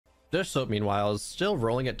Dishsoap, meanwhile, is still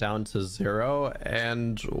rolling it down to 0,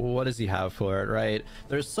 and what does he have for it, right?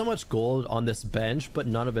 There's so much gold on this bench, but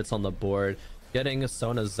none of it's on the board. Getting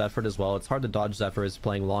Sona Zephyr as well. It's hard to dodge Zephyr is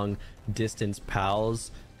playing long distance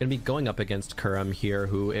pals. Gonna be going up against Kurumx here,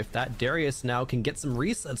 who, if that Darius now can get some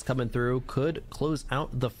resets coming through, could close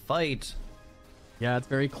out the fight. Yeah, it's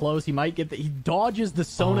very close. He might get the... He dodges the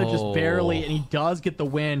Sona just barely, and he does get the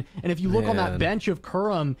win. And if you look on that bench of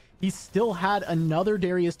Kurumx, he still had another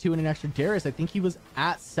Darius 2 and an extra Darius. I think he was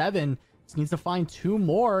at 7. Just needs to find 2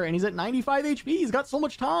 more, and he's at 95 HP. He's got so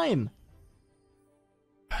much time.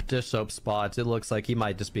 Dishsoap spots. It looks like he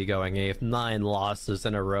might just be going 8th. 9 losses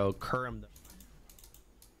in a row. Kurumx...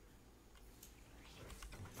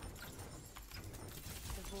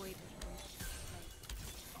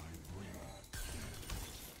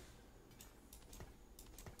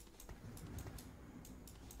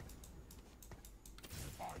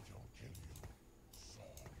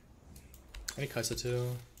 Any Kaisa too.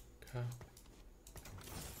 Okay.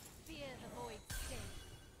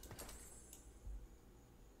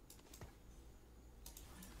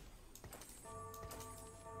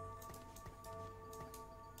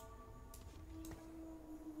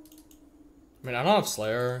 I mean, I don't have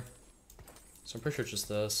Slayer, so I'm pretty sure it's just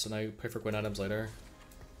this, and I pay for Gwyn items later.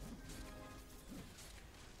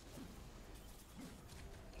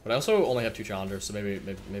 But I also only have 2 challengers, so maybe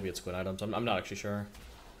it's Gwyn items. I'm not actually sure.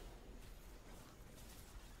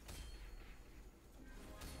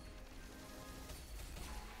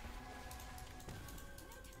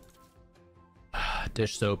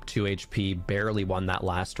 Dishsoap 2 HP, barely won that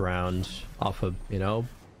last round off of, you know,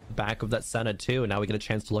 back of that Senna too. Now we get a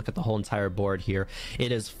chance to look at the whole entire board here.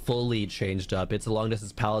 It is fully changed up. It's a long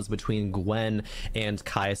distance palace between Gwen and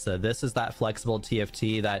Kaisa. This is that flexible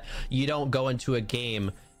TFT that you don't go into a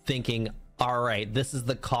game thinking, all right, this is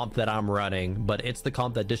the comp that I'm running, but it's the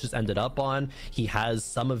comp that Dish has ended up on. He has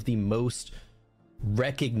some of the most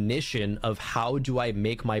recognition of how do I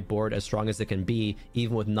make my board as strong as it can be,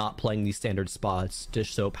 even with not playing these standard spots.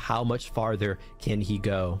 Dishsoap, how much farther can he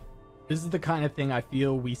go? This is the kind of thing I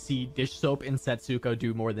feel we see Dishsoap and Setsuko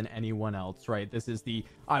do more than anyone else, right? This is the,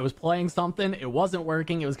 I was playing something, it wasn't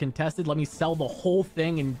working, it was contested, let me sell the whole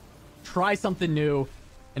thing and try something new,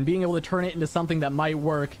 and being able to turn it into something that might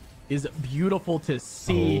work is beautiful to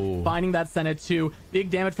see. Finding that Senna 2. Big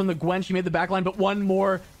damage from the Gwen. She made the backline, but one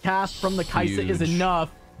more cast from the Kaisa is enough.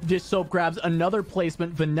 Dishsoap grabs another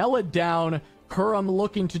placement. Vanilla down. Kurumx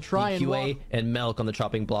looking to try DQA and Milk on the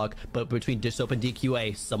chopping block, but between Dishsoap and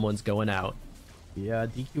DQA, someone's going out. Yeah,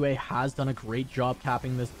 DQA has done a great job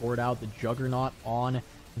capping this board out. The Juggernaut on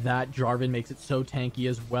that Jarvan makes it so tanky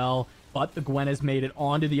as well, but the Gwen has made it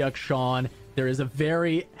onto the Akshan. There is a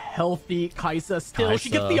very healthy Kaisa still. She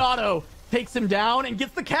gets the auto, takes him down, and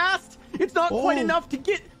gets the cast. It's not quite enough to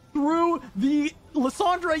get through the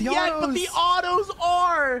Lissandra yet, but the autos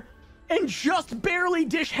are. And just barely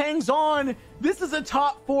Dish hangs on. This is a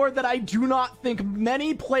top 4 that I do not think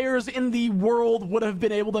many players in the world would have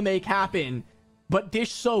been able to make happen. But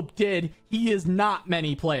Dishsoap did. He is not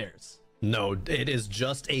many players. No, it is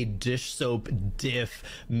just a Dishsoap diff,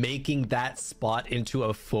 making that spot into a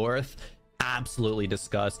 4th. Absolutely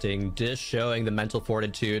disgusting. Dish showing the mental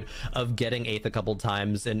fortitude of getting 8th a couple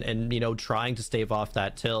times and you know, trying to stave off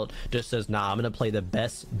that tilt. Dish says, nah, I'm gonna play the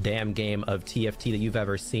best damn game of TFT that you've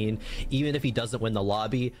ever seen. Even if he doesn't win the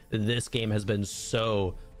lobby, this game has been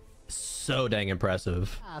so dang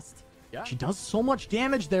impressive. Yeah. She does so much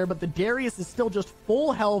damage there, but the Darius is still just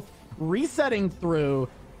full health, resetting through.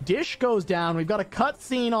 Dish goes down. We've got a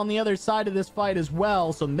cutscene on the other side of this fight as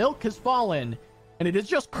well, so Milk has fallen. And it is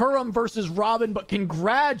just Kurumx versus Robin, but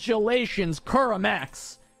congratulations,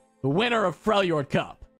 Kurumx, the winner of Freljord Cup.